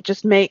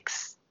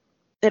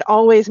 it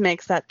always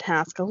makes that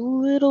task a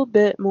little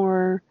bit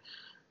more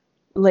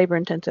labor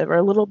intensive, or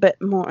a little bit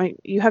more.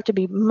 You have to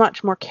be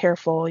much more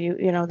careful.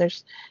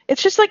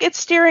 It's just like it's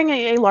steering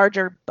a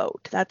larger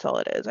boat. That's all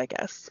it is, I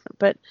guess.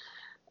 But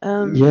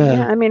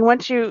yeah, I mean,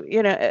 once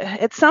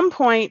at some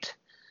point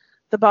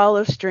the ball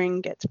of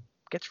string gets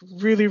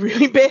really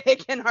really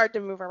big and hard to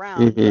move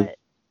around. Mm-hmm.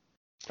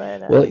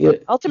 But Well, yeah,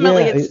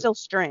 ultimately it's still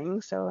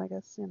string. So I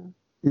guess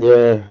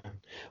Yeah.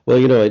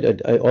 Well,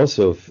 I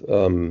also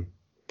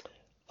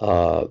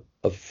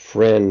a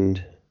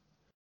friend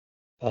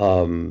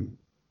um,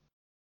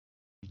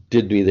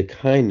 did me the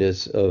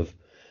kindness of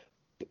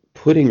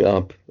putting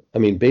up, I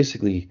mean,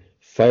 basically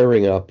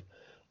firing up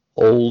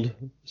old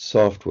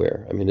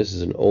software. I mean, this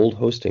is an old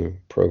hosting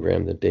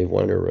program that Dave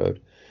Weiner wrote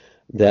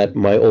that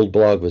my old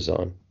blog was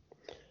on.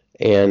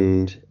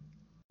 And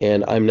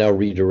I'm now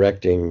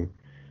redirecting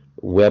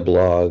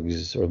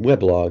weblogs or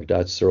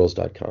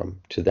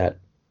weblog.searls.com to that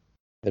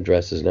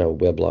address is now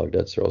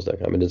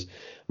weblog.searls.com. It is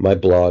my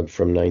blog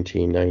from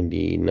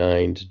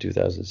 1999 to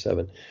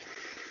 2007.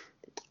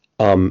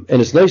 And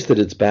it's nice that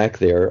it's back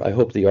there. I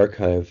hope the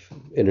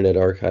Internet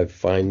Archive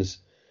finds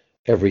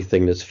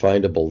everything that's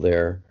findable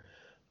there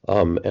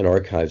and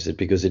archives it,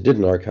 because it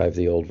didn't archive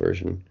the old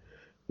version,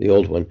 the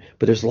old one.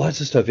 But there's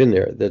lots of stuff in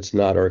there that's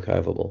not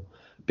archivable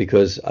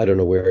because I don't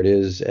know where it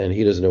is and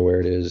he doesn't know where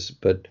it is,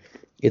 but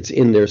it's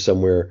in there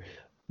somewhere.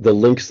 The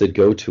links that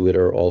go to it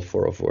are all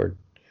 404.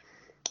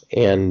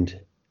 And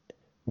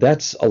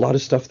that's a lot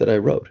of stuff that I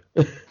wrote.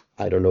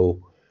 I don't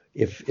know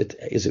if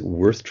is it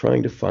worth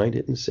trying to find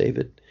it and save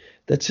it.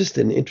 That's just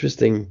an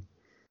interesting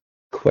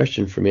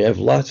question for me. I have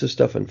lots of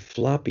stuff on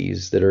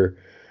floppies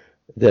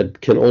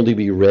that can only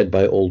be read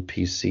by old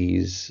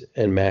PCs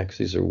and Macs.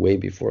 These are way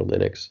before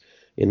Linux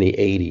in the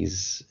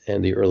 80s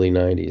and the early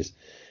 90s.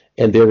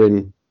 And they're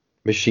in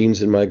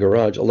machines in my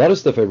garage. A lot of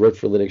stuff I wrote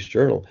for Linux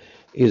Journal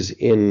is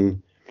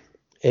in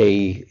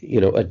a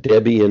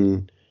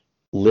Debian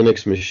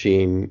Linux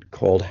machine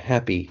called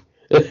Happy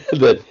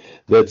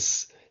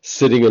that's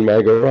sitting in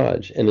my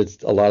garage. And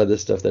it's a lot of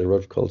this stuff that I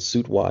wrote called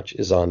SuitWatch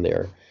is on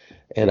there.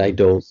 And I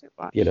don't,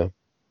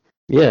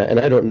 yeah, and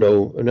I don't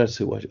know, or not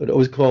SuitWatch, but it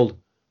was called,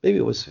 maybe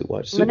it was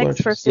SuitWatch.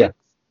 Linux for Suits? Yeah.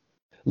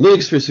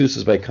 Linux for Suits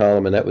is my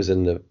column, and that was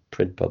in the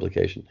print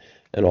publication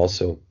and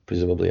also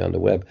presumably on the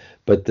web.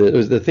 But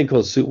the thing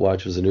called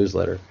SuitWatch was a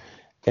newsletter.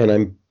 And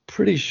I'm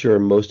pretty sure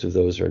most of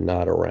those are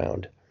not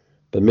around,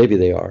 but maybe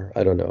they are.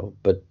 I don't know.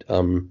 But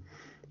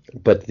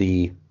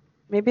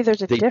maybe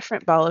there's a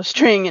different ball of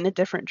string in a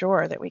different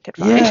drawer that we could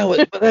find. Yeah,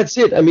 well, that's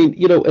it. I mean,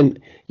 and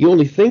you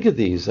only think of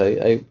these.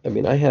 I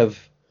mean, I have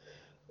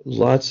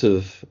lots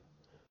of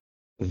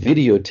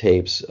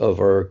videotapes of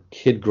our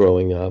kid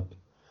growing up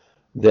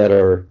that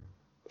are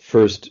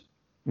first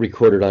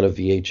recorded on a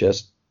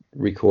VHS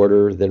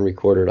recorder, then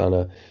recorded on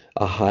a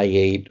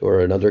Hi8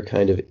 or another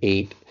kind of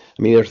 8.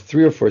 I mean, there are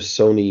 3 or 4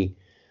 Sony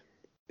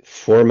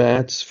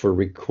formats for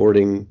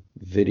recording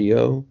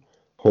video,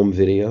 home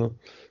video.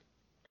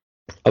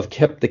 I've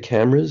kept the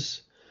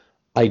cameras.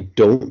 I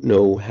don't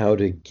know how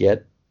to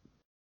get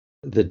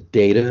the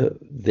data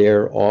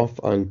there off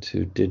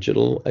onto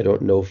digital. I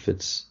don't know if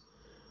it's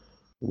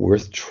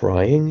worth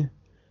trying.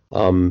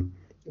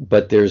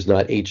 But there's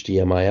not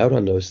HDMI out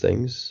on those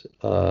things.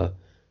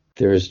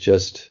 There's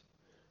just,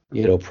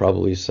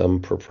 probably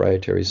some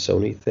proprietary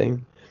Sony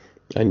thing.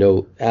 I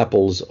know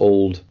Apple's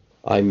old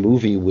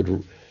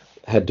iMovie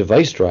had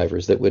device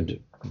drivers that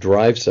would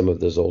drive some of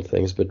those old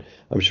things, but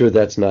I'm sure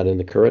that's not in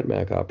the current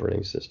Mac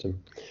operating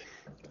system.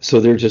 So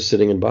they're just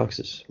sitting in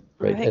boxes,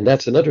 right? And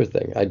that's another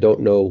thing. I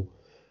don't know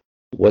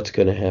what's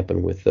going to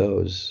happen with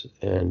those.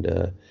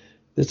 And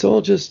it's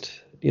all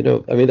just, I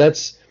mean,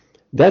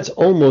 that's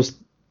almost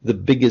the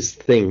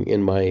biggest thing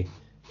in my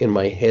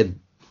head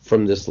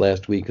from this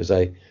last week, because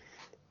I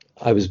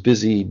was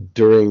busy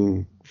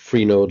during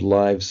Freenode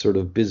Live, sort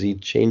of busy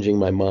changing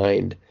my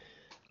mind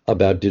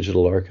about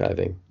digital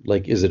archiving.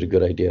 Like, is it a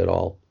good idea at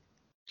all?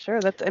 Sure.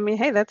 That's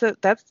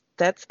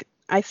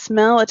I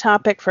smell a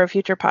topic for a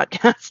future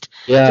podcast.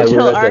 Yeah,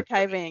 Digital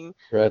archiving.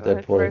 We're at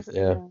that point.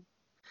 Versus,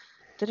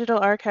 digital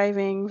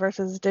archiving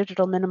versus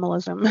digital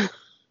minimalism.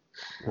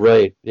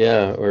 Right.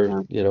 Yeah.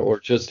 Or or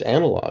just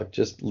analog.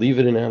 Just leave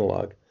it in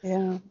analog.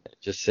 Yeah.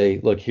 Just say,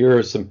 look, here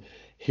are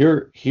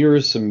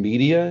some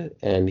media,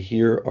 and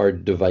here are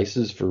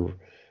devices for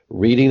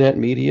reading that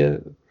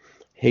media.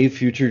 Hey,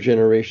 future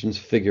generations,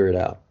 figure it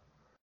out.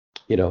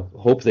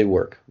 Hope they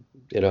work.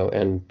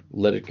 And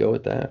let it go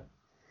at that.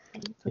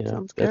 That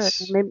sounds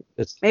good.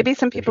 Maybe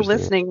some people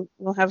listening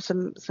will have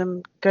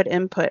some good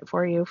input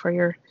for you for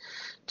your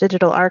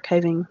digital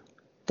archiving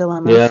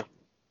dilemmas. Yeah,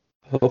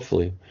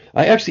 hopefully.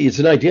 It's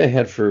an idea I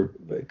had for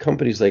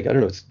companies like, I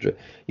don't know, it's,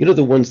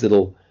 the ones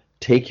that'll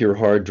take your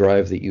hard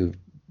drive that you've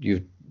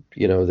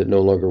that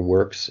no longer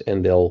works,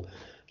 and they'll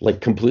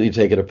like completely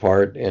take it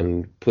apart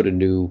and put a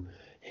new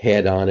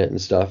head on it and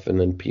stuff, and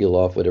then peel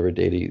off whatever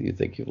data you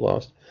think you've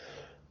lost,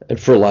 and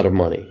for a lot of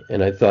money.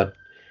 And I thought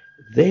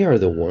they are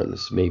the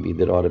ones maybe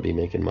that ought to be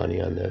making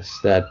money on this.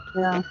 That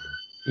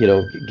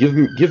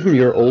give them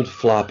your old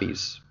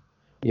floppies,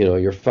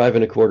 your 5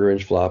 1/4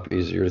 inch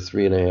floppies, your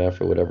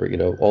 3.5 or whatever,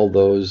 all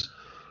those,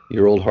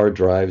 your old hard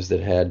drives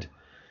that had,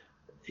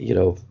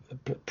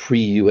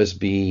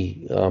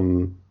 pre-USB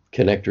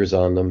connectors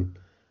on them,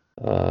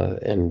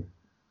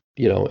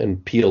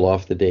 and peel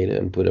off the data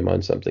and put them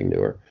on something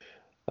newer.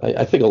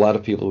 I think a lot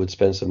of people would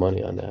spend some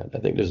money on that. I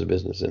think there's a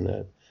business in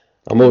that.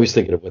 I'm always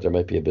thinking of what there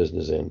might be a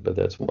business in, but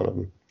that's one of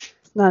them.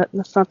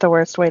 That's not the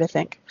worst way to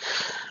think.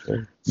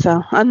 Okay.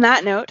 So on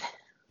that note.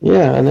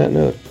 Yeah, on that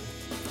note.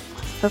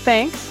 So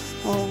thanks.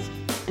 Well,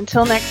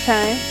 until next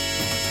time.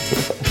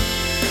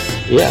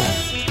 Yeah.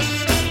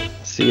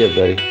 See you,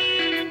 buddy.